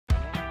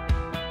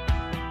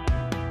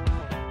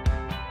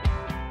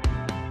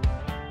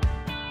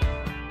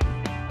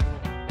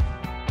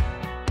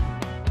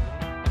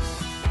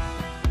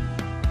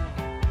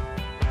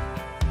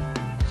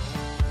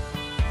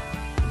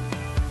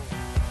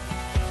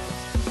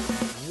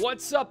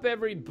What's up,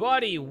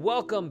 everybody?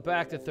 Welcome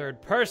back to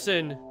Third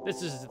Person.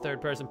 This is the Third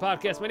Person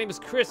Podcast. My name is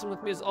Chris, and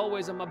with me, as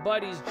always, are my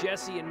buddies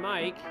Jesse and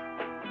Mike.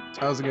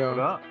 How's it going?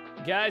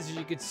 Guys, as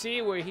you can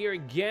see, we're here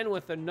again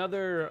with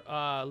another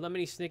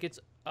Lemony Snicket's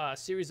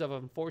series of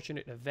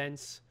unfortunate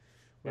events,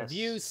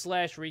 reviews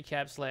slash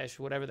recap slash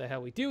whatever the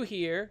hell we do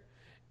here.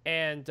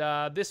 And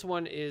this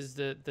one is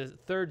the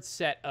third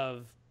set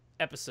of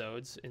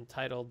episodes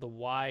entitled The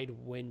Wide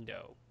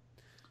Window.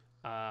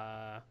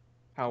 How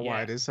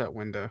wide is that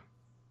window?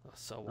 Oh,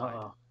 so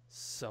wide.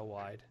 So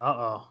wide.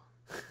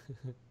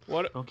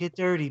 What? Don't get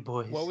dirty,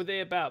 boys. What were they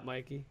about,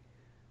 Mikey?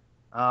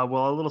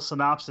 Well, a little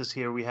synopsis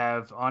here. We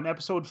have on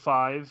episode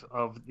 5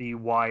 of The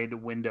Wide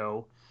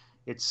Window,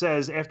 it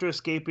says, after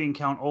escaping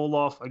Count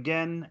Olaf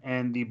again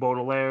and the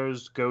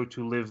Baudelaires go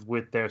to live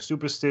with their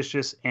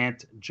superstitious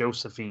Aunt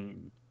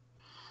Josephine.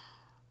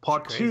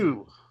 Part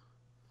 2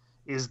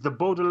 is the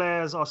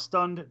Baudelaires are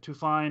stunned to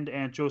find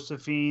Aunt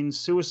Josephine's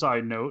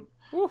suicide note,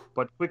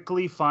 but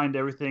quickly find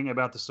everything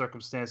about the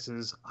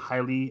circumstances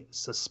highly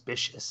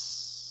suspicious.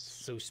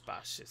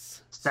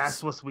 Suspicious.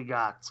 That's what we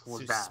got.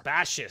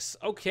 Suspicious.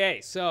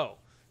 Okay, so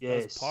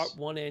that's part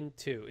 1 and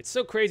 2. It's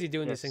so crazy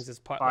doing these things as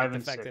part, like the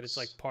fact 6. that it's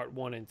like part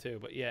 1 and 2.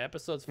 But yeah,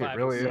 episodes 5 it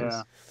really and 6.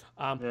 is.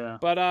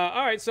 But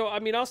all right, so I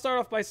mean, I'll start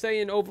off by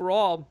saying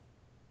overall,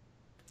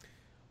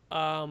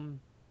 I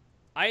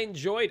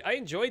enjoyed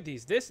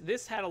these.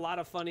 This had a lot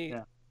of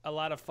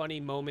funny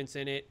moments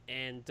in it,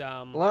 and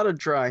a lot of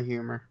dry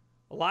humor.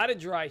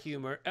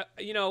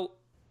 You know,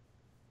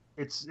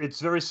 it's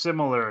very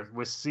similar.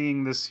 We're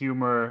seeing this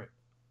humor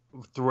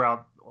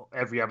throughout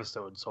every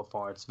episode so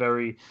far. It's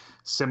very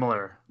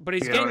similar. But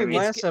he's getting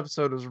last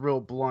episode was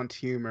real blunt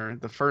humor.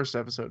 The first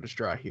episode is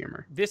dry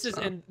humor. This is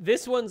and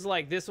this one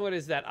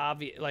is that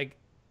obvious, like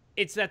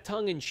it's that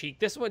tongue in cheek.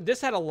 This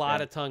had a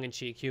lot of tongue in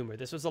cheek humor.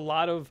 This was a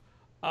lot of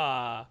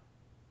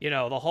you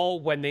know, the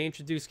whole when they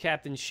introduced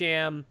Captain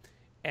Sham.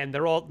 And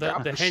they're all the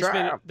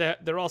henchmen.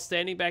 They're all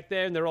standing back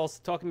there, and they're all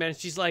talking about it. And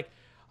she's like,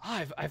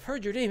 oh, "I've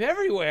heard your name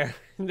everywhere."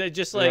 And they're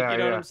just like, you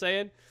know what I'm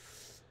saying?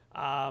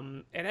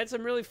 And had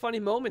some really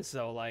funny moments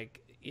though. Like,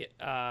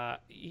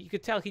 you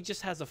could tell he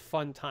just has a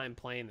fun time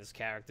playing this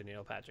character,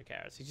 Neil Patrick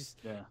Harris. He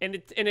just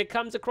and it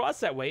comes across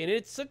that way. And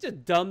it's such a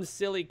dumb,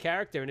 silly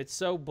character, and it's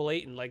so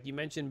blatant. Like you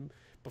mentioned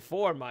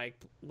before,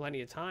 Mike, plenty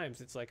of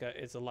times. It's like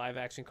it's a live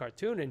action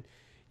cartoon, and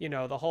you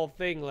know the whole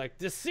thing like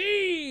the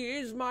sea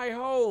is my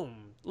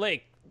home,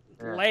 lake.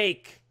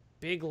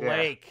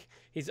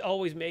 He's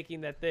always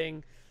making that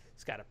thing.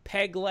 He's got a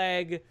peg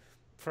leg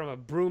from a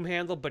broom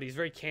handle, but he's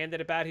very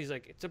candid about it. He's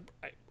like,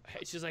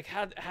 she's like,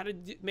 how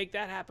did you make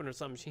that happen or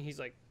something? He's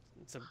like,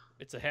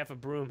 it's a half a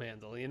broom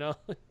handle, you know?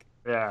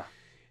 Yeah.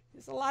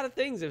 There's a lot of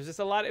things. It was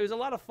a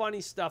lot of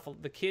funny stuff.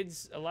 The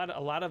kids, a lot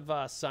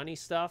of Sunny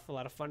stuff, a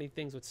lot of funny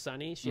things with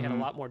Sunny. She had a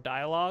lot more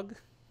dialogue.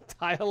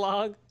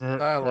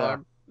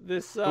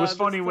 It was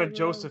funny when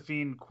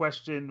Josephine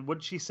questioned, what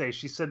did she say?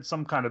 She said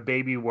some kind of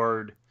baby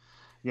word.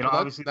 You know,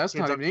 obviously that's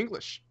not even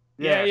English.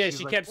 Yeah.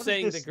 She kept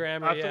saying the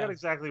grammar. I forgot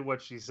exactly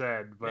what she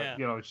said, but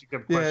you know, she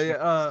kept questioning.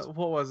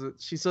 What was it?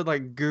 She said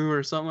like goo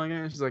or something like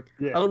that. She's like,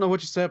 I don't know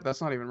what you said, but that's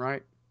not even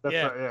right.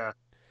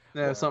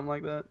 Yeah, something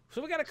like that.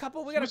 So we got a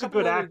couple. She's a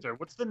good actor.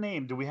 What's the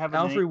name? Do we have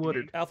a name? Alfre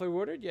Woodard. Alfre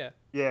Woodard, yeah.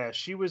 Yeah,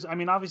 she was. I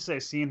mean, obviously, I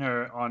seen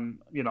her.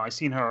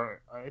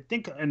 I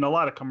think in a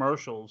lot of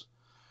commercials.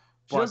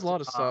 She does a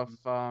lot of stuff.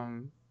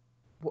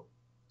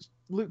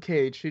 Luke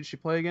Cage, who did she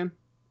play again?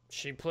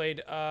 She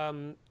played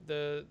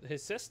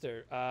his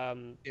sister.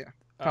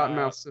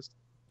 Cottonmouth's sister.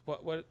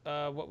 What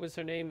was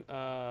her name?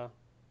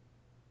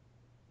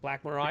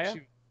 Black Mariah.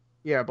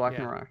 Black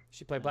Mariah.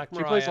 She played Black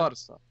Mariah. She plays a lot of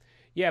stuff.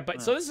 Yeah, but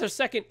so this is her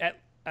second,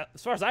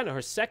 as far as I know,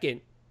 her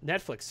second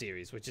Netflix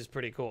series, which is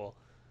pretty cool.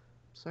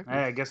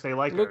 I guess they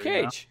like Luke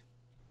Cage.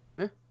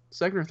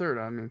 Second or third,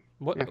 I mean.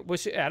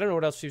 Was she? I don't know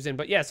what else she was in,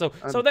 but yeah. So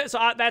that's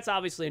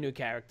obviously a new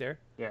character.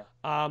 Yeah.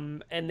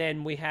 And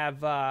then we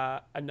have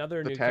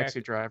another new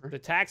taxi driver. The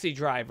taxi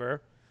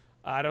driver.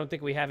 I don't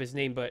think we have his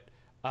name, but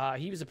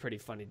he was a pretty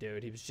funny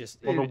dude. He was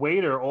just. Well, the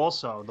waiter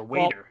also. The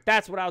waiter. Well,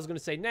 that's what I was gonna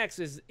say next.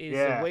 Is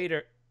the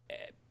waiter,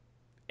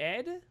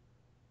 Ed?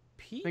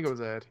 Pete? I think it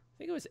was Ed. I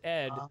think it was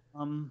Ed.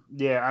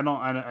 Yeah, I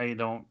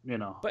don't. You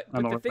know. But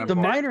the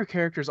minor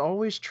characters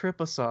always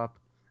trip us up.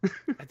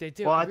 They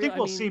do. Well, I think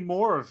we'll see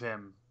more of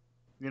him.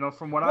 You know,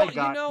 from what I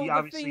got, he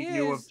obviously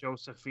knew of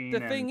Josephine. The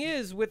thing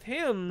is, with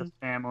him, the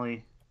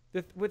family.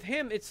 With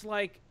him, it's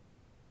like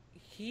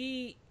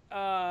he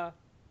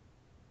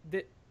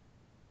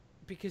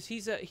because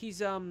he's like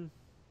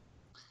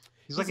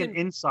an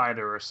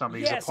insider or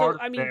something. Yeah, he's a part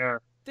of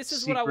their this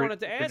is what I wanted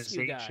to ask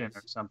you guys.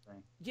 Or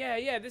something.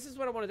 Yeah, this is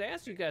what I wanted to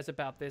ask you guys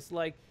about this.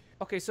 Like,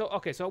 so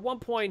at one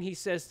point he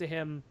says to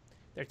him,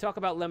 they talk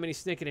about Lemony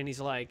Snicket, and he's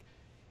like,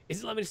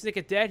 is Lemony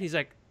Snicket dead? He's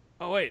like,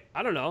 oh wait,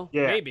 I don't know.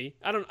 Yeah. Maybe.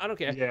 I don't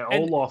care. Yeah,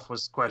 Olaf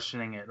was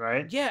questioning it,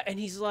 right? Yeah, and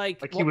he's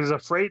like he was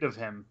afraid of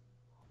him.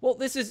 Well,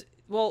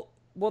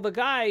 the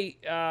guy,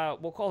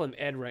 we'll call him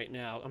Ed right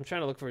now. I'm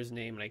trying to look for his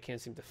name and I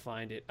can't seem to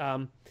find it.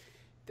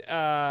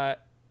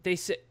 they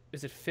said,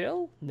 is it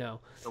Phil? No.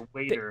 The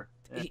waiter.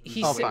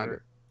 I'll find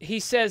it. He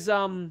says,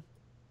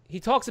 he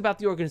talks about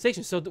the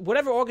organization. So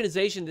whatever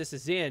organization this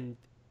is in,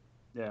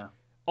 yeah,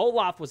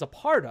 Olaf was a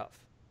part of,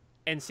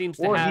 and seems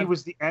to or have. He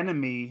was the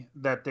enemy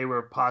that they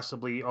were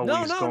possibly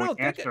always going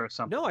after or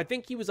something. No, I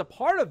think he was a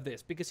part of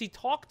this because he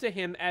talked to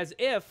him as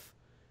if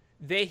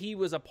he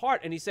was a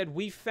part, and he said,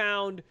 we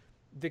found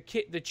the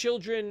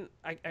children.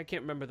 I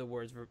can't remember the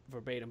words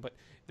verbatim, but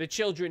the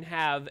children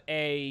have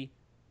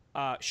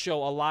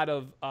show a lot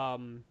of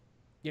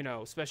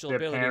special Their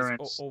abilities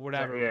parents, or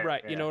whatever, yeah,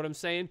 right? yeah. You know what I'm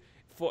saying?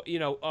 For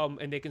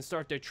and they can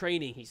start their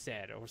training, he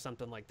said, or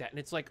something like that. And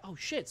it's like, oh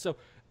shit. So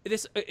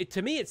this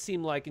to me it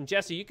seemed like, and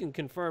Jesse, you can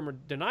confirm or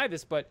deny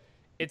this, but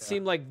it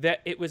seemed like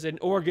that it was an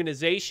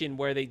organization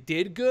where they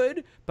did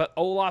good, but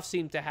Olaf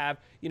seemed to have,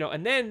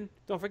 and then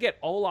don't forget,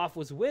 Olaf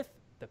was with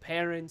the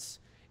parents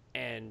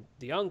and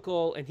the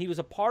uncle, and he was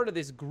a part of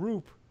this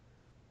group,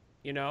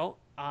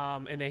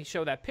 and they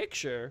show that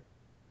picture.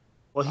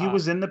 Well, he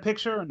was in the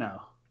picture or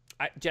no?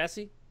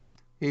 Jesse?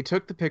 He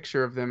took the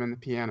picture of them in the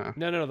piano.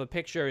 No, the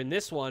picture in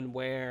this one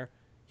where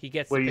he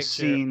gets Where the you've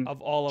picture seen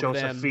of all of them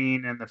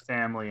Josephine and the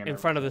family in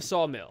front of the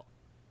sawmill.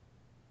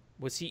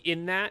 Was he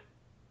in that?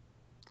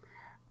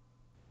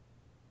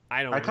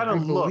 I don't. I kind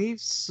of believe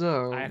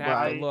so. I'd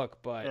have to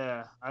look, but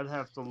yeah, I'd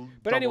have to.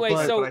 But anyway,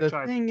 so the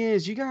thing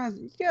is, you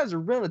guys are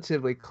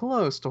relatively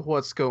close to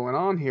what's going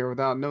on here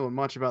without knowing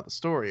much about the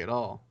story at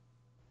all.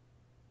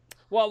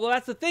 Well,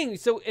 that's the thing.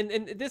 So,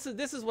 and this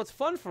is what's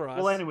fun for us.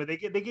 Well, anyway,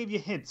 they gave you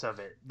hints of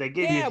it. They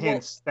gave you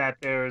hints that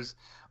there's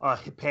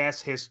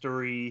past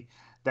history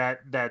that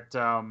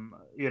I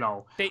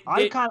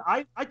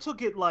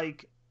took it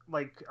like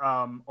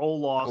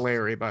Olaf.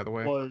 Larry, by the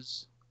way.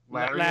 Was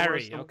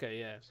Larry. Okay,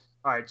 yeah.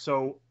 All right,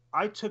 so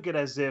I took it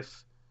as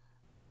if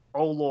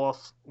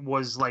Olaf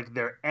was like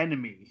their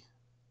enemy.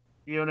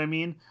 You know what I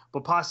mean?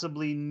 But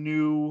possibly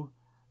knew.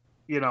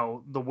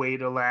 The way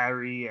to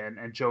Larry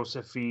and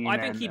Josephine. Well, I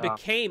think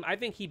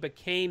he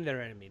became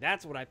their enemy.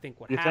 That's what I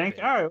think would happen. You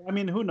think? All right. I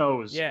mean, who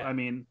knows? Yeah. I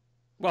mean,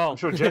 well, I'm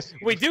sure Jesse.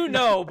 We do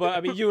know, but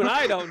I mean, you and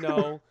I don't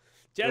know.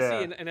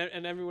 Jesse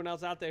and everyone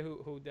else out there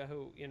who.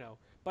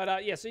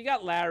 But so you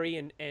got Larry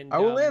and. I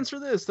will answer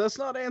this. That's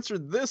not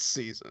answered this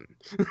season.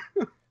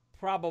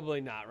 Probably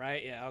not,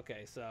 right? Yeah.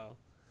 Okay. So,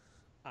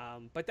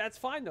 but that's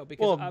fine though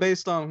because. Well,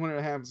 based on when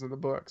it happens in the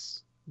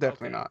books,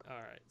 definitely not. All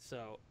right.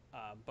 So.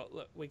 But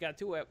look, we got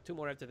two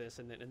more after this,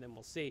 and then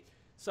we'll see.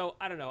 So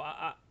I don't know.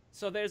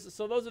 So those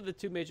are the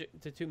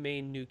two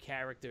main new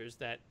characters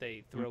that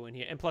they throw in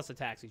here, and plus the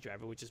taxi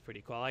driver, which is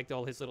pretty cool. I liked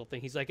all his little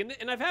thing. He's like, and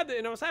I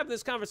was having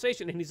this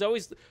conversation, and he's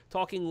always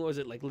talking. Was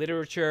it like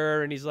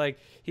literature? And he's like,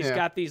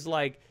 got these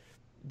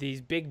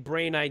big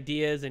brain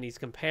ideas, and he's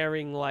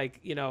comparing writers.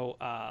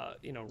 What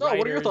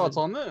are your thoughts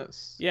on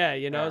this?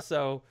 Yeah,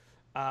 so.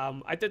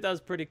 I thought that was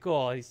pretty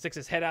cool. He sticks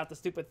his head out the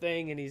stupid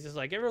thing, and he's just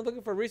like, "Everyone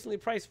looking for a recently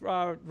priced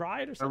ride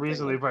or something?" A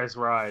recently priced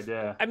ride,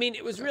 yeah. I mean,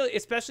 it was really,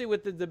 especially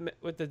with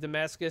the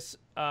Damascus,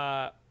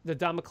 the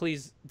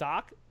Damocles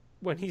dock,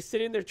 when he's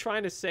sitting there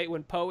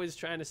when Poe is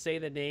trying to say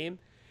the name,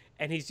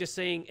 and he's just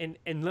saying,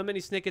 and Lemony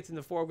Snicket's in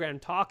the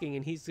foreground talking,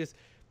 and he's just,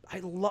 I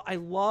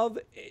love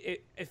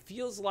it. It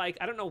feels like,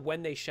 I don't know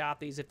when they shot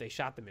these, if they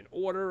shot them in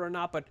order or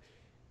not, but.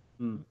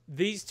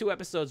 These two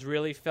episodes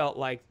really felt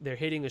like they're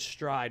hitting a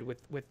stride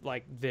with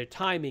like their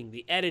timing,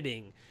 the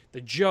editing,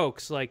 the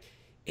jokes. Like,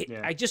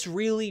 I just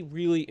really,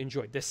 really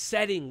enjoyed. The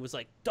setting was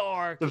like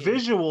dark. The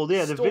visual.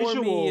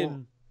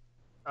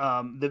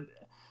 I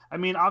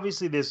mean,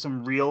 obviously there's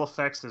some real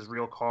effects. There's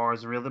real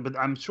cars, but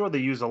I'm sure they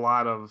use a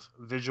lot of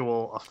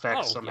visual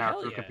effects somehow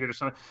through computer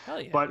stuff.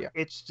 But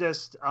it's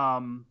just,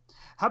 how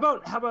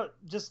about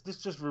just this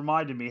just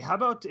reminded me. How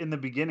about in the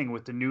beginning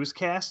with the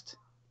newscast?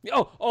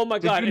 Oh my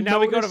God! And now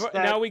we go to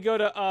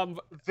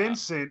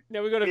Vincent.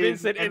 Now we go to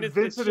Vincent, and it's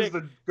Vincent the is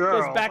the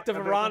girl. Goes back to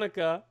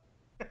Veronica.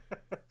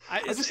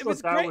 It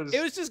was great.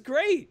 It was just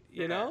great,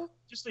 you know.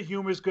 Just the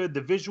humor is good. The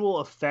visual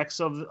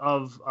effects of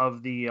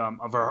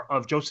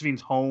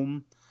Josephine's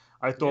home,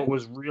 I thought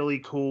was really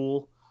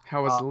cool.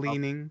 How it's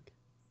leaning.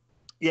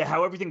 Yeah,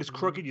 how everything is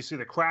crooked. You see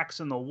the cracks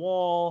in the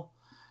wall.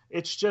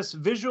 It's just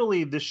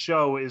visually, this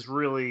show is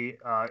really,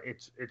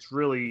 it's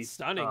really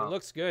stunning. It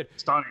looks good.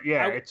 Stunning,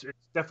 yeah. It's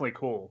definitely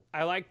cool.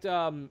 I liked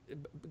going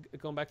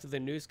back to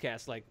the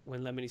newscast, like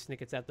when Lemony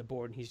Snicket's at the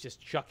board and he's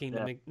just chucking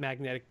the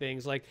magnetic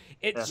things. Like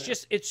it's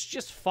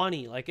just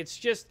funny. Like it's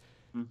just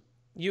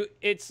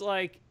It's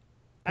like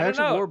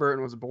Patrick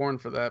Warburton was born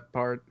for that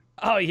part.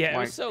 Oh yeah, it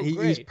was so great.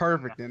 He's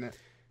perfect in it.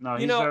 No,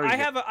 I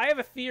have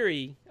a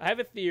theory. I have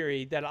a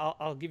theory that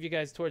I'll give you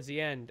guys towards the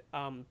end.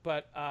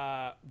 But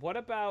what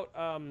about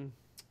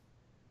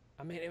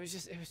I mean, it was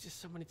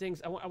just so many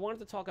things. I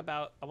wanted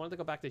to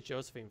go back to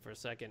Josephine for a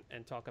second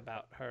and talk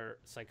about her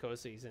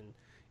psychoses and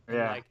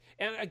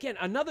again,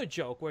 another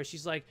joke where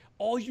she's like,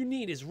 all you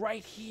need is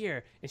right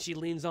here, and she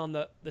leans on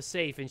the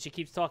safe and she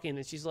keeps talking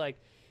and she's like,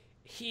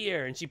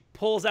 here, and she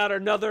pulls out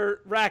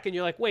another rack and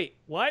you're like, wait,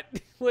 what?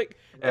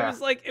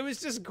 It was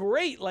just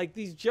great. Like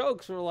these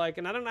jokes were like,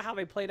 and I don't know how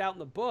they played out in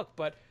the book,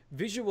 but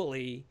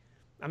visually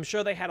I'm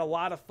sure they had a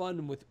lot of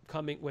fun with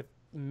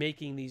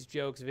making these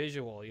jokes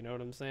visual. You know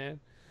what I'm saying?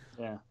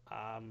 Yeah.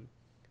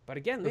 But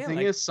again, The man, thing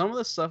like, is, some of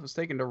the stuff is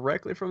taken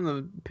directly from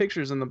the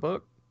pictures in the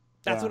book.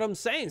 that's Yeah. what I'm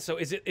saying. So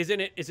is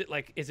it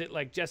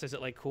like Jess? Is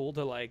it like cool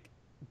to like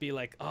be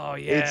like, oh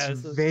yeah,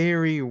 It's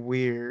very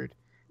weird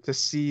to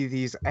see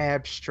these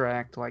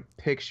abstract like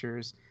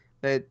pictures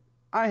that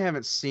I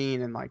haven't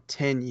seen in like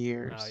 10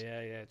 years oh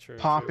yeah, true,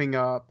 popping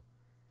up,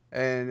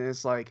 and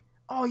it's like,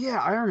 oh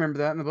yeah, I remember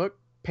that in the book.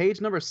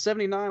 Page number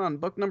 79 on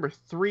book number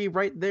 3,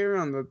 right there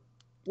on the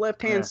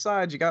left-hand Yeah.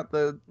 side. You got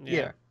the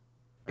Yeah.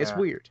 It's Yeah.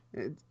 weird.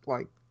 It's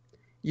like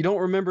you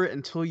don't remember it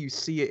until you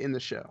see it in the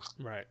show.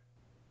 right.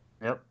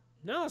 Yep.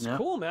 No, it's Yeah.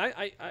 cool, man.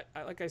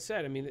 I like I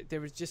said, I mean,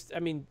 there were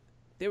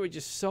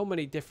just so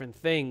many different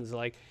things,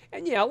 like,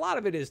 and yeah, a lot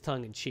of it is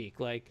tongue in cheek,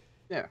 like,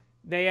 Yeah.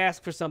 they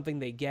ask for something,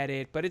 they get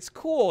it, but it's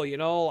cool, you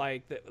know,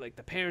 like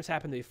the parents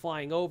happen to be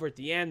flying over at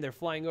the end, they're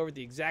flying over at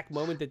the exact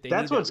moment that they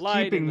That's need what's that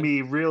light, keeping and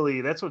me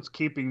really. That's what's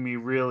keeping me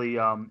really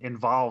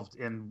involved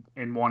in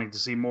wanting to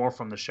see more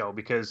from the show,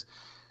 because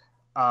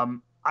I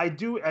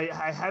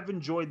have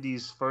enjoyed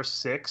these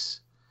first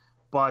 6,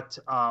 but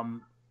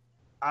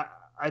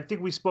I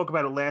think we spoke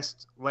about it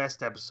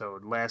last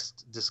episode,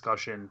 last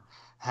discussion,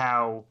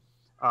 how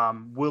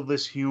will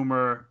this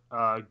humor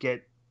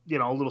get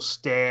a little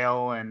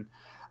stale. And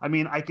I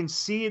mean, I can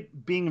see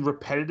it being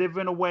repetitive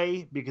in a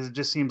way, because it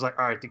just seems like,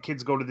 all right, the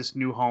kids go to this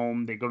new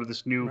home, they go to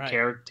this new Right.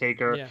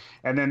 caretaker, Yeah.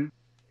 and then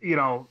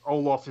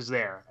Olaf is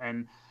there.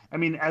 And I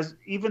mean,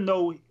 even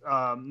though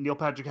Neil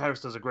Patrick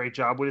Harris does a great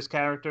job with his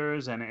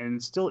characters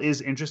and still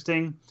is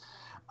interesting,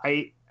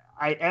 I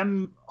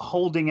am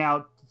holding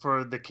out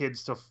for the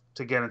kids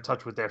to get in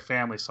touch with their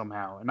family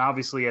somehow. And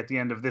obviously, at the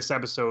end of this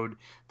episode,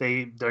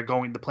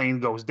 the plane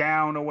goes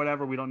down or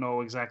whatever. We don't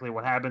know exactly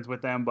what happens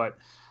with them, but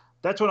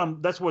that's what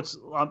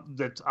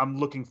I'm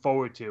looking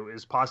forward to,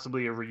 is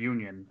possibly a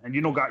reunion. And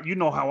you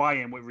know how I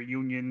am with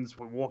reunions,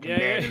 with Walking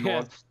Dead and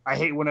all. I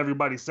hate when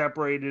everybody's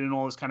separated and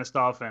all this kind of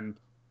stuff. And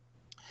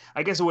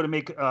I guess it wouldn't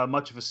make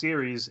much of a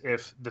series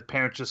if the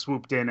parents just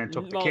swooped in and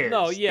took the kids.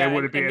 No, yeah, It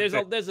wouldn't be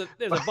and there's a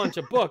bunch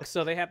of books,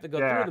 so they have to go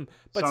through them.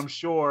 But so I'm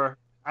sure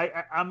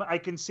I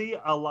can see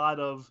a lot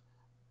of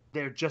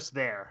they're just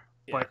there,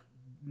 but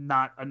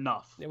not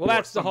enough. well,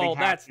 that's the whole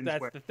that's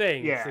where, the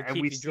thing. Yeah, to and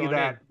keep we you see drawn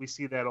that in. we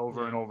see that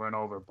over and over and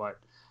over. But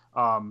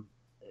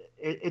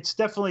it's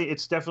definitely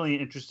an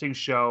interesting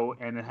show,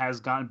 and it has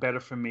gotten better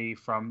for me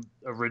from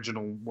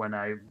original, when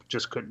I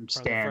just couldn't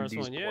From the stand first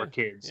these one, poor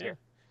kids. Yeah.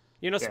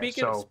 You know,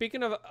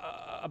 speaking of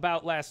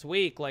about last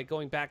week, like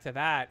going back to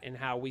that and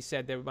how we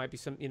said there might be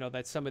some,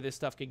 that some of this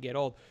stuff could get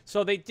old.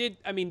 So they did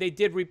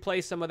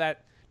replay some of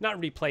that, not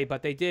replay,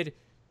 but they did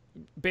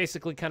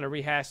basically kind of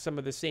rehash some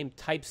of the same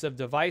types of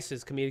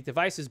devices, comedic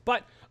devices.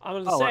 But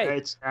I'm going to say,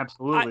 it's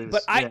absolutely.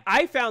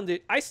 I found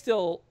it. I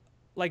still,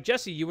 like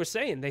Jesse, you were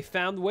saying, they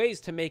found ways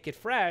to make it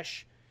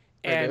fresh,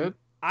 and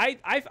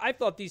I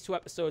thought these 2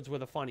 episodes were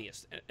the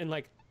funniest. And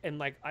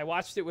I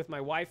watched it with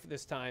my wife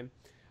this time,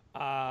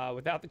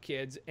 without the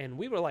kids, and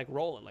we were like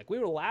rolling, like we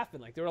were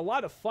laughing, like there were a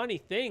lot of funny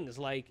things.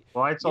 Like,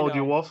 well, I told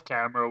you off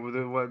camera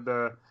with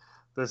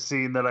the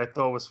scene that I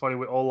thought was funny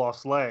with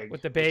Olaf's leg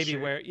with the baby,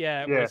 where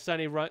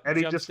Sonny runs and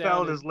he just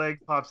fell and his leg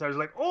pops out. He's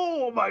like,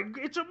 "Oh my,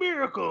 it's a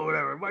miracle!" or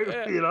whatever. My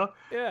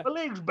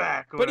leg's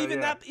back. But even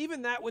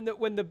that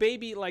when the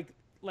baby like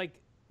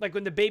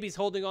when the baby's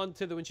holding on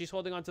to when she's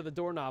holding on to the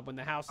doorknob when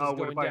the house is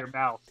going by down. her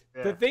mouth.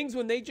 Yeah. The things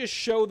when they just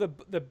show the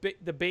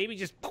baby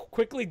just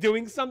quickly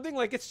doing something,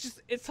 like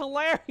it's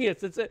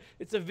hilarious.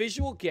 It's a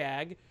visual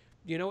gag.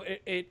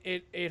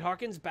 It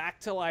harkens back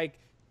to like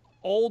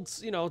old,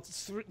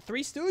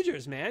 Three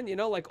Stooges, man.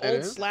 Like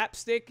old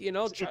slapstick.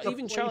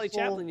 Even Charlie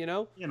Chaplin.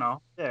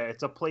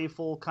 It's a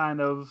playful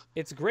kind of.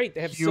 It's great.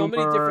 They have so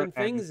many different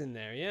things in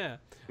there. Yeah.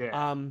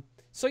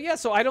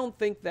 So I don't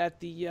think that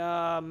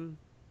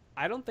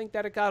I don't think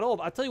that it got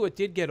old. I'll tell you what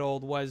did get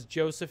old was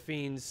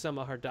Josephine's, some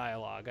of her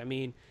dialogue. I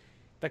mean,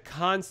 the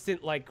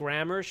constant like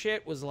grammar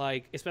shit was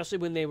like, especially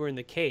when they were in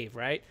the cave,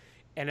 right?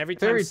 And every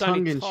time very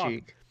Sonny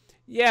talked,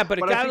 yeah, but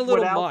it got a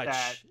little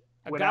much.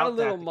 It got a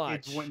little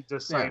much. It wouldn't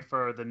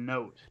decipher the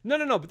note.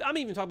 No. But I'm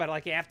even talking about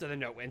like after the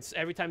note. And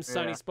every time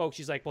Sonny spoke,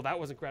 she's like, "Well, that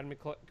wasn't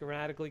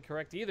grammatically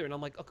correct either." And I'm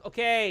like,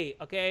 "Okay,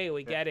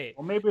 we get it."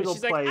 Well, maybe it'll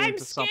play like,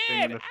 into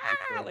something in the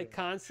future. Like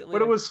constantly.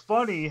 But it was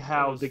funny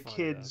how the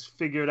kids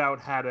figured out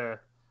how to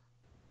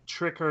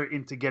trick her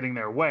into getting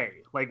their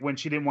way. Like when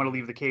she didn't want to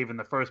leave the cave in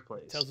the first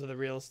place. Tells her the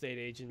real estate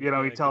agent.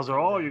 He tells her,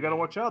 "Oh, you got to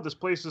watch out. This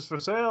place is for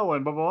sale,"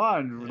 and blah blah blah.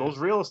 And those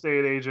real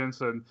estate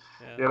agents, and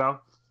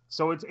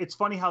So it's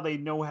funny how they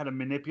know how to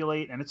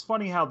manipulate, and it's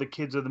funny how the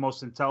kids are the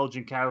most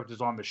intelligent characters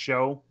on the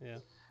show. Yeah.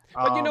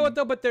 But you know what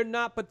though? But they're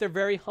not. But they're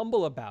very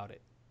humble about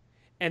it,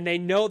 and they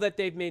know that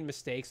they've made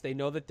mistakes. They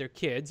know that they're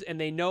kids, and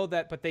they know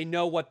that. But they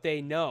know what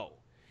they know,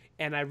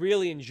 and I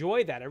really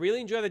enjoy that. I really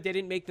enjoy that they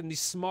didn't make them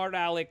these smart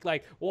aleck,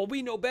 like, well,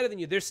 we know better than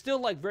you. They're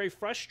still like very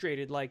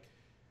frustrated, like.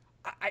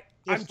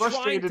 I'm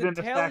frustrated in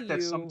the tell fact you,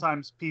 that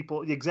sometimes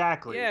people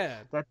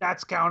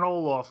that's Count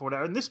Olaf or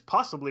whatever, and this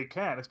possibly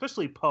can,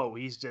 especially Poe.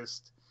 He's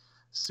just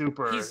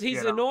super.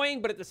 He's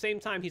annoying, but at the same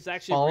time, he's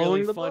actually Following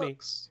really the funny.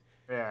 books.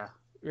 Yeah.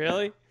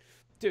 Really,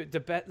 dude,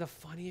 the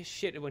funniest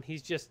shit when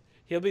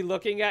he'll be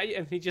looking at you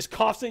and he just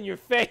coughs in your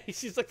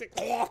face. He's like,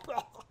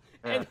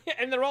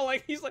 and they're all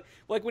like, he's like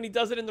when he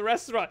does it in the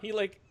restaurant, he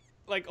like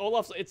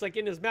Olaf's, it's like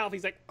in his mouth.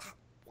 He's like,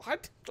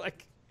 what?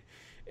 Like,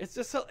 it's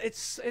just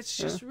it's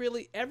just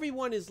really,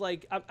 everyone is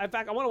like, in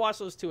fact, I want to watch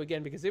those two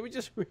again because they were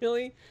just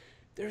really,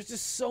 there's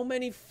just so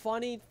many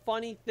funny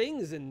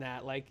things in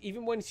that. Like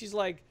even when he's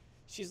like,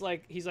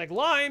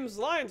 limes,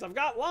 I've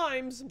got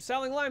limes, I'm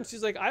selling limes.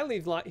 She's like, I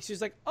need limes.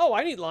 She's like, oh,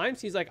 I need limes.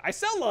 He's like, I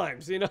sell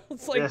limes. You know,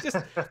 it's like just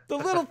the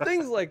little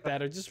things like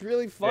that are just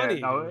really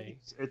funny to me.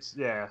 It's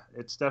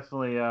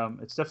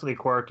definitely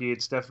quirky.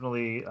 It's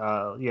definitely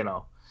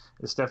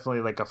it's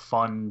definitely like a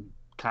fun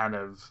kind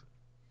of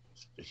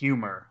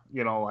humor,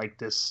 like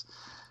this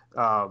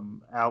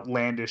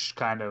outlandish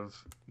kind of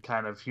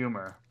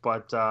humor.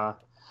 But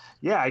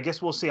I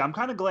guess we'll see. I'm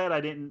kind of glad I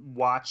didn't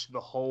watch the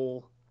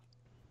whole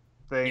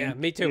thing. Yeah,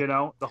 me too.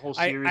 The whole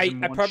series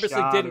in one purposely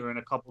shot didn't. or in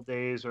a couple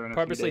days or in a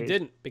Purposely few days.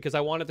 didn't because I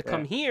wanted to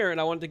come here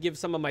and I wanted to give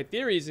some of my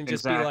theories and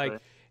just be like,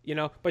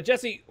 But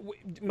Jesse,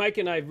 Mike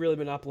and I have really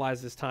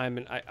monopolized this time,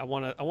 and I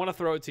want to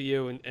throw it to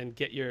you and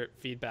get your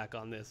feedback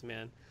on this,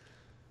 man.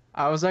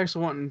 I was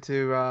actually wanting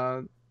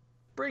to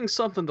bring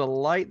something to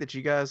light that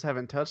you guys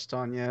haven't touched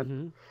on yet.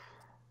 Mm-hmm.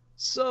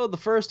 So the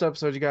first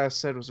episode you guys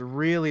said was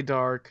really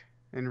dark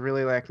and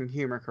really lacking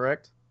humor,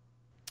 correct?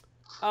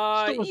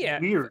 Yeah.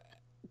 Weird.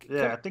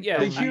 Yeah, I think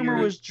the humor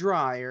was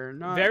drier,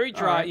 not very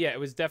dry. Right. Yeah, it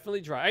was definitely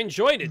dry. I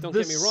enjoyed it. Don't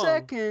get me wrong. The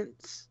second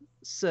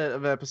set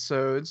of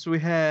episodes, we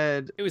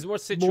had it was more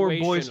situational, more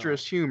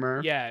boisterous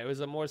humor. Yeah, it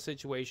was a more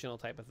situational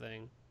type of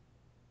thing.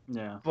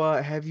 Yeah.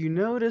 But have you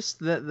noticed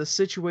that the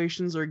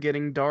situations are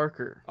getting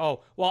darker?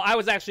 Oh, well, I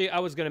was going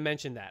to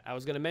mention that. I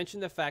was going to mention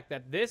the fact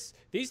that these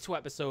two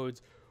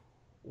episodes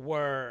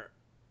were,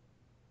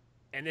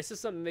 and this is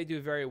something they do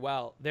very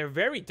well, they're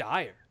very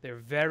dire. They're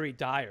very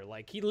dire.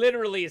 Like, he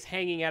literally is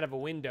hanging out of a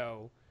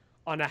window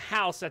on a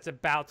house that's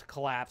about to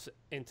collapse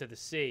into the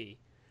sea.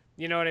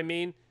 You know what I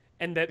mean?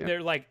 And that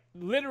they're like,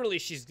 literally,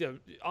 she's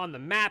on the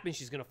map and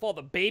she's going to fall.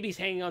 The baby's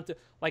hanging on to,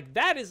 like,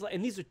 that is,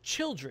 and these are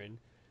children,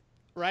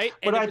 right?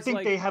 But and I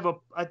think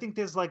I think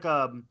there's like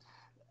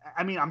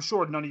I mean, I'm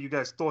sure none of you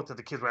guys thought that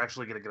the kids were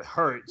actually going to get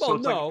hurt. Well, so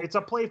it's no. like, it's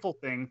a playful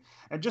thing,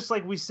 and just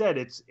like we said,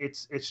 it's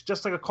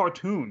just like a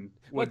cartoon.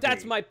 But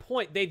that's my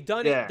point. They've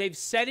done it. They've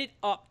set it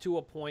up to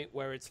a point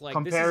where it's like,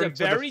 comparing this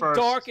is a very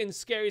dark and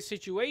scary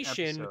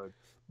situation.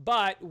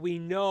 But we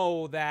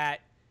know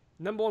that,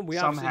 number one, we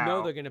obviously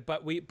know they're gonna.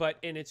 But we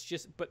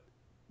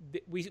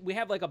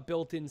have like a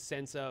built-in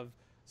sense of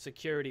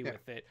security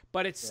with it,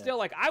 but it's still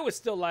like, I was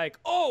still like,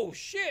 oh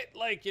shit,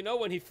 like,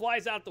 when he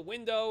flies out the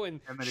window and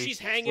she's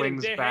hanging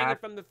and they're hanging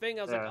from the thing,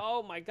 I was like,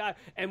 oh my god.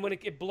 And when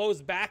it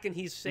blows back and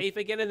he's safe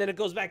again and then it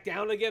goes back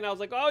down again, I was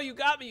like, oh, you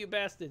got me, you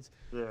bastards.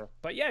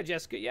 But yeah,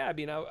 Jessica, I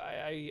mean,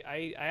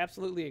 I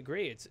absolutely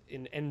agree. It's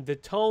and the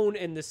tone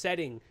and the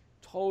setting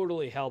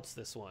totally helps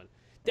this one.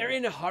 They're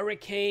in a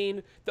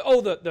hurricane.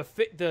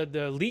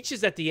 The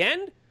leeches at the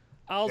end,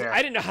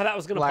 I didn't know how that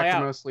was gonna play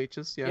out. Lacrimose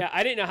leeches,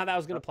 I didn't know how that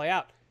was gonna play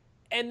out.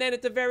 And then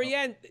at the very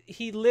end,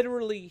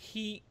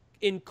 he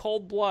in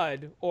cold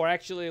blood, or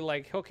actually,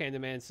 like Hookhander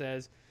Man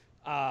says,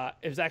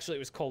 it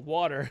was cold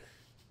water,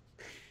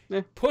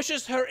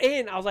 pushes her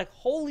in. I was like,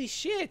 holy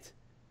shit.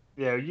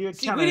 Yeah, we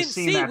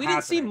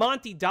didn't see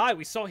Monty die.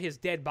 We saw his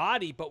dead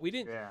body, but we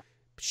didn't. Yeah.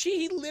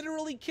 He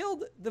literally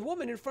killed the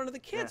woman in front of the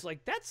kids.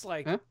 Like, that's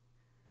like,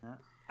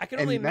 I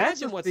can only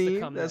imagine what's to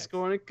come that's next.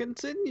 going to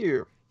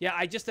continue. Yeah,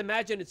 I just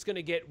imagine it's going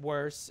to get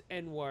worse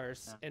and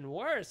worse and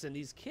worse. And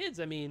these kids,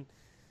 I mean,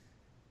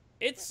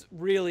 it's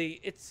really,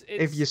 it's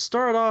if you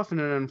start off in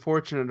an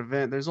unfortunate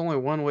event, there's only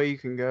one way you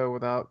can go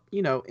without,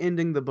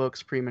 ending the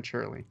books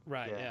prematurely.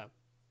 Right. Yeah.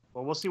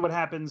 Well, we'll see what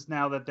happens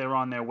now that they're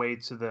on their way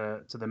to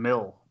the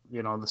mill,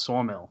 the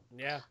sawmill.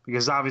 Yeah.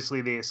 Because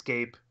obviously they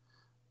escape,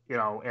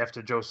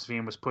 after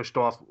Josephine was pushed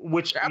off,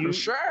 which Captain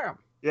Sham.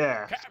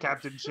 Yeah,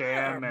 Captain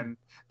Sham, and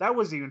that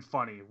was even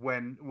funny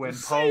when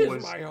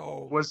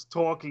Poe was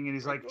talking and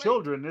he's like,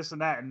 children, this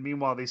and that, and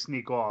meanwhile they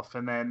sneak off,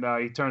 and then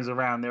he turns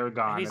around, they're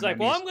gone. And he's like,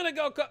 well, I'm gonna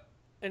go.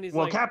 And he's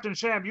like, Captain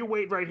Sham, you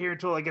wait right here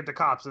until I get the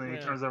cops, and then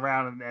he turns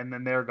around and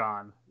then they're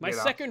gone. My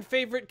second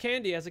favorite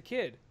candy as a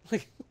kid.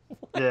 Like,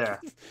 yeah.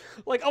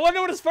 Like, I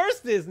wonder what his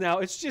first is now.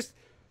 It's just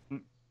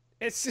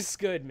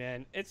good,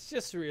 man. It's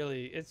just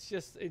really, it's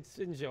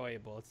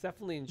enjoyable. It's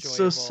definitely enjoyable.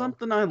 So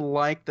something I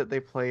liked that they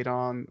played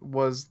on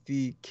was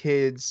the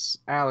kids'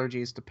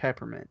 allergies to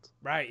peppermint.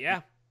 Right,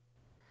 yeah.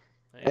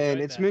 And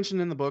it's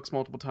mentioned in the books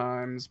multiple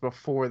times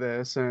before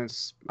this, and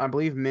it's, I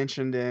believe,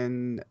 mentioned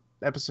in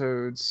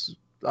episodes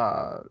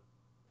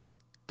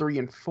 3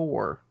 and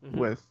 4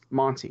 with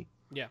Monty.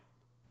 Yeah.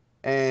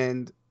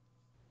 And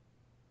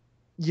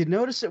you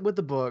notice it with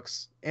the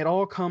books, it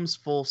all comes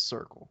full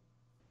circle.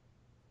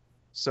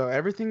 So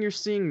everything you're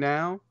seeing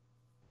now,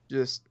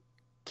 just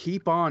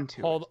keep on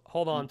to it.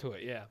 Hold on to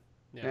it,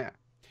 yeah.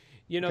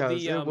 You know,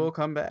 because it will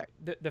come back.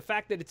 The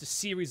fact that it's a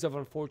series of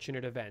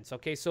unfortunate events.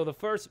 Okay, so the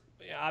first,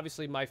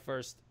 obviously, my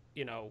first,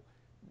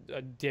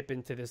 dip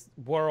into this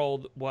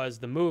world was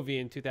the movie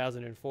in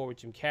 2004 with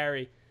Jim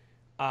Carrey.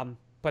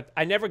 But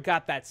I never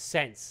got that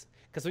sense,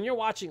 because when you're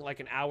watching like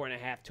an hour and a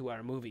half, 2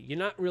 hour movie, you're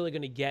not really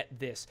going to get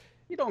this.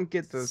 You don't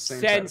get the same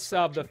sense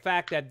of the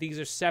fact that these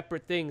are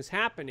separate things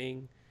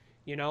happening,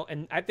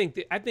 and I think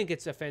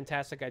it's a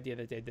fantastic idea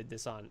that they did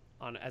this on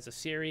as a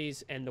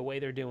series, and the way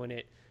they're doing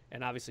it,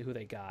 and obviously who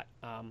they got.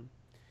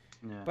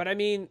 But I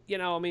mean,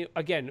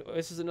 again,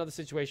 this is another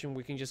situation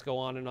we can just go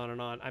on and on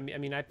and on. I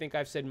mean, I think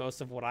I've said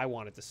most of what I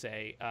wanted to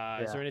say.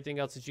 Is there anything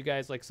else that you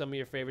guys like? Some of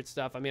your favorite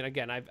stuff? I mean,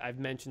 again, I've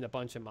mentioned a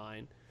bunch of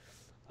mine.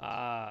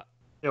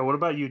 What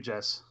about you,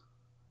 Jess?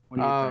 What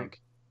do you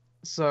think?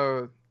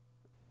 So,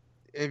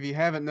 if you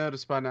haven't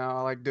noticed by now,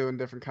 I like doing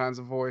different kinds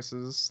of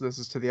voices. This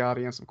is to the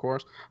audience, of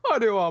course. I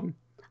do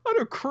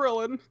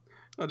Krillin.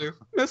 I do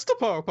Mr.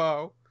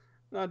 Popo.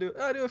 I do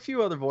a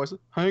few other voices.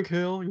 Hank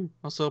Hill.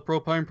 I sell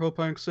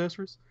propane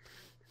accessories.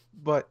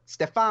 But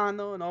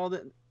Stefano and all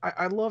that.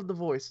 I love the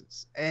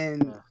voices,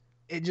 and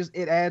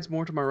it adds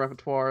more to my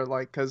repertoire.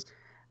 Like, because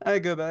I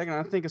go back and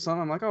I think of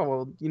something. I'm like, oh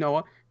well, you know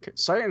what?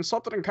 Saying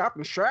something in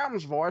Captain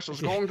Sham's voice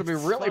is going to be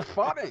really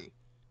funny.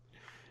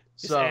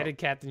 Just added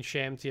Captain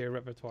Sham to your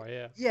repertoire,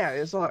 yeah. Yeah,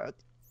 it's like,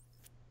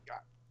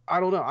 I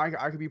don't know.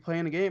 I could be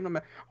playing a game and I'm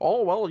like,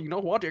 oh, well, you know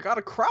what? You got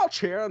to crouch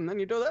here and then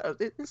you do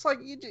that. It's like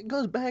it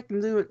goes back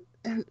and do it.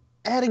 And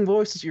adding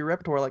voices to your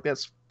repertoire like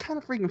that's kind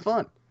of freaking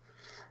fun.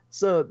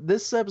 So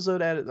this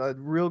episode added a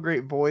real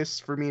great voice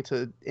for me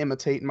to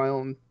imitate in my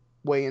own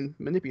way and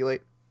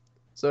manipulate.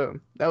 So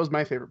that was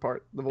my favorite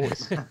part, the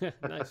voice.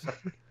 Nice.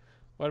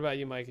 What about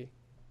you, Mikey?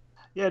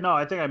 Yeah, no,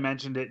 I think I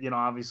mentioned it.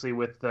 Obviously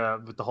with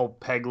the whole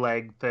peg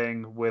leg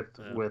thing with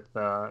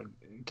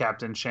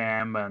Captain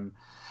Sham, and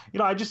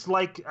I just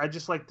like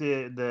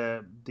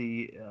the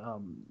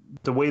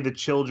way the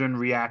children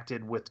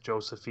reacted with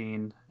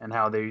Josephine and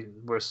how they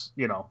were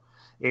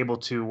able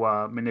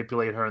to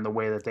manipulate her in the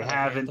way that they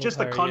have, and just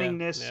the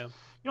cunningness. Yeah.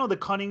 The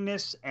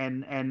cunningness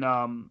and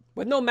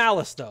with no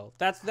malice though.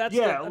 I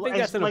think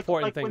that's an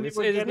important thing.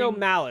 There's no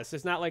malice.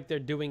 It's not like they're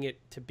doing it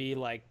to be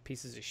like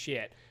pieces of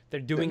shit. They're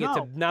doing it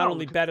to not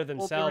only better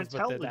themselves,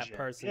 but that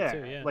person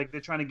too. Yeah, like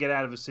they're trying to get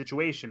out of a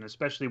situation,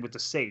 especially with the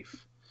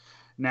safe.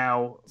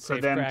 Now,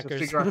 for them to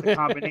figure out the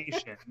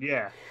combination,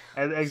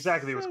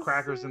 exactly. It was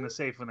crackers in the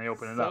safe when they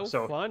opened it up.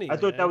 So funny, I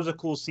thought that was a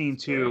cool scene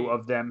too,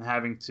 of them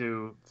having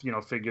to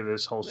figure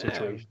this whole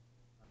situation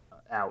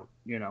out.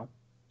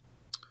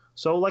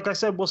 So, like I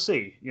said, we'll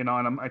see. And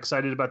I'm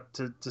excited about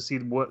to see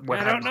what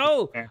I don't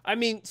know. I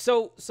mean,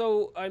 so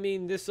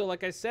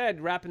like I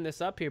said, wrapping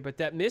this up here, but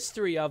that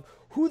mystery of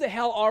who the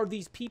hell are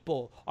these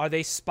people? Are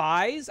they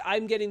spies?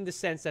 I'm getting the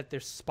sense that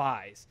they're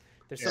spies.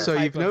 So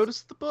you've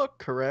noticed the book,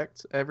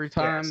 correct? Every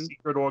time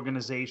secret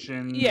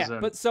organizations. Yeah,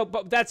 but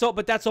that's all.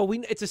 But that's all.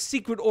 It's a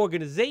secret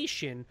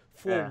organization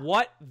for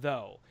what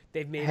though?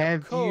 They've made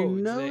up codes. Have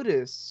you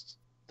noticed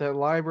that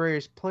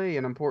libraries play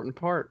an important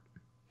part?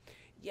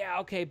 Yeah,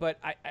 okay, but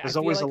there's I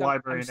always feel like a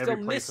library I'm in still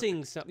every place.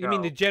 Missing something. You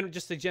mean the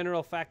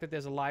general fact that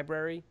there's a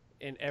library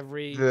in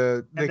every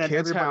the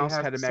kid's house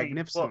had a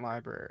magnificent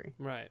library.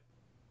 Right.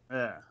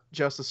 Yeah.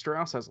 Justice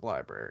Strauss has a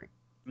library.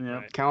 Yeah.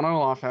 Right. Count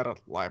Olaf had a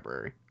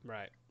library.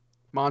 Right.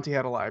 Monty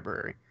had a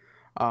library.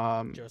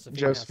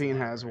 Josephine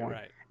has one.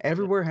 Right.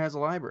 Everywhere has a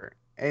library,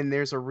 and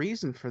there's a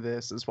reason for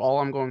this. Is all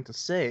I'm going to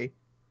say.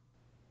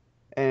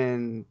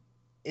 And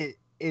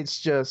it's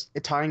just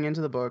tying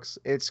into the books.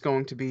 It's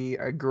going to be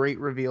a great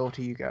reveal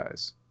to you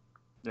guys.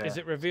 Yeah. Is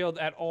it revealed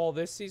at all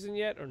this season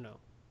yet, or no?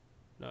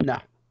 No.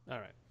 All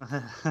right.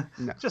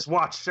 No. Just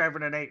watch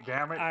 7 and 8,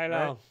 damn it. I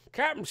know. Right?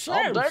 Captain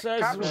Sham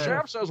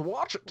says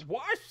watch it.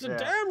 Watch the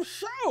damn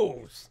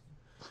shows.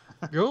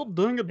 God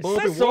dang it, Bobby.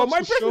 It says so on my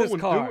business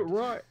card. Do it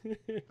right.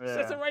 It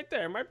says it right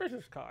there, my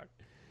business card.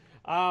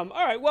 All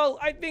right. Well,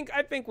 I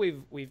think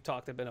we've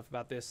talked enough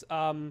about this.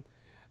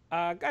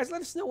 Guys,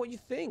 let us know what you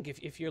think.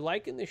 If you're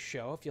liking this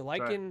show, if you're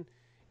liking,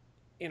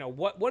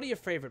 what are your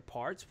favorite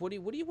parts? What do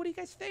you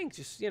guys think?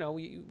 Just you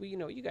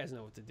guys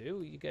know what to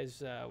do. You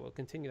guys will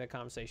continue that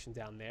conversation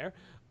down there.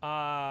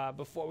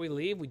 Before we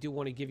leave, we do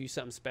want to give you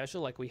something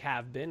special, like we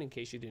have been, in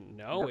case you didn't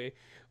know.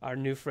 Our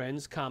new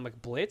friends,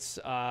 Comic Blitz,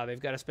 they've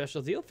got a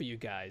special deal for you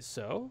guys.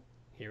 So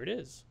here it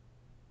is.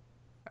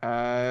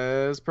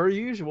 As per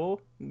usual,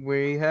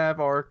 we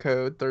have our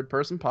code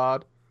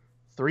ThirdPersonPod,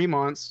 3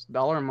 months,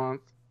 $1 a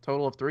month.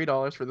 Total of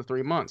 $3 for the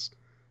 3 months.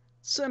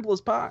 Simple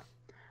as pie.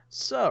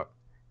 So,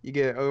 you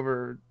get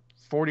over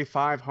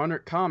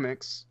 4,500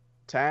 comics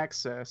to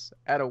access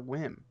at a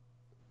whim.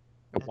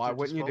 And why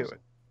wouldn't you do it?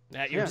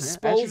 At your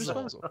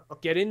disposal.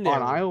 Get in there.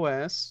 On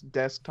iOS,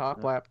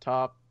 desktop,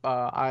 laptop,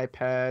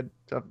 iPad,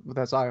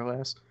 that's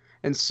iOS,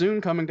 and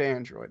soon coming to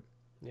Android.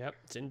 Yep,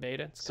 it's in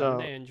beta. It's coming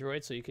to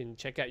Android, so you can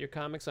check out your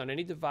comics on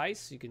any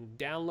device. You can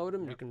download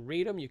them. You can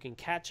read them. You can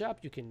catch up.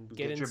 You can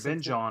get your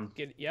binge on.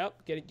 Get your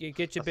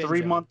binge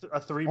on. A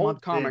 3 month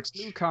old comics,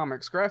 new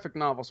comics, graphic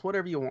novels,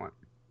 whatever you want.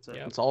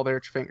 It's all there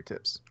at your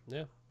fingertips.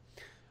 Yeah.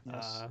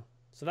 Yes.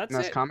 So that's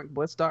and that's it.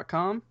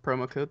 comicbliss.com,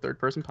 promo code third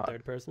person pod.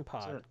 Third person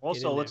pod.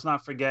 Also, let's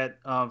not forget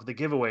of the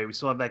giveaway. We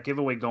still have that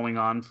giveaway going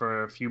on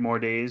for a few more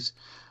days.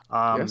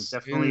 Yes,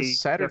 definitely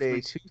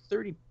Saturday,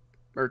 2:30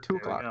 or 2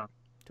 o'clock.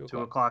 2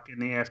 o'clock in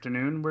the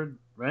afternoon. We're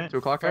right. 2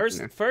 o'clock. First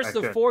of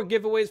 4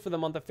 giveaways for the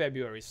month of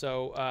February.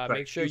 So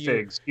make sure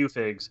Q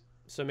figs.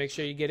 So make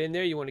sure you get in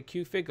there. You want a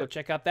Q-Fig, go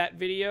check out that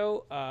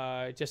video.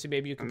 Jesse,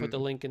 maybe you can put the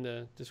link in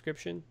the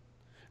description.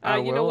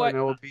 You know what? And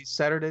it will be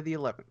Saturday the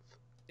 11th.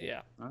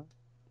 Yeah.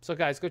 So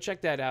guys, go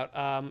check that out.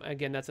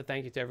 Again, that's a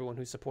thank you to everyone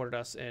who supported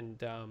us,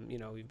 and you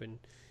know, we've been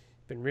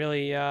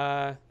really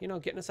you know,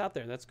 getting us out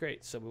there, and that's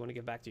great. So we want to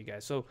get back to you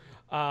guys. So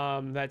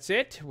that's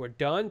it. We're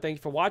done. Thank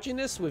you for watching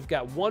this. We've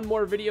got one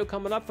more video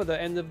coming up for the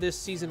end of this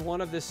season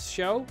 1 of this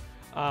show.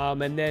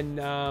 And then,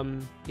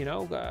 you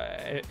know,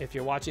 if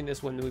you're watching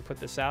this when we put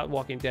this out,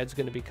 Walking Dead's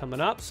going to be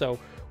coming up. So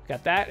we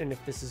got that. And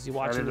if this is you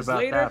watching this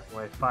later,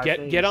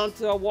 get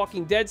onto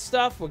Walking Dead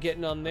stuff. We're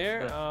getting on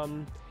there.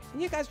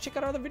 And you guys check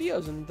out our other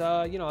videos.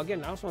 And, you know,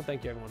 again, I also want to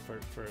thank you everyone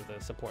for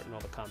the support and all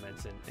the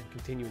comments and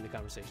continuing the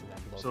conversation down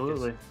below.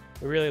 Absolutely.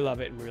 We really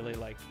love it and really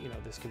like, you know,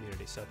 this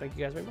community. So thank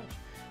you guys very much.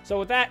 So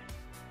with that,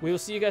 we will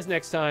see you guys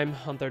next time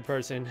on Third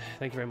Person.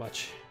 Thank you very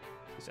much.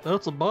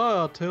 That's a bye,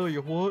 I'll tell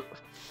you what.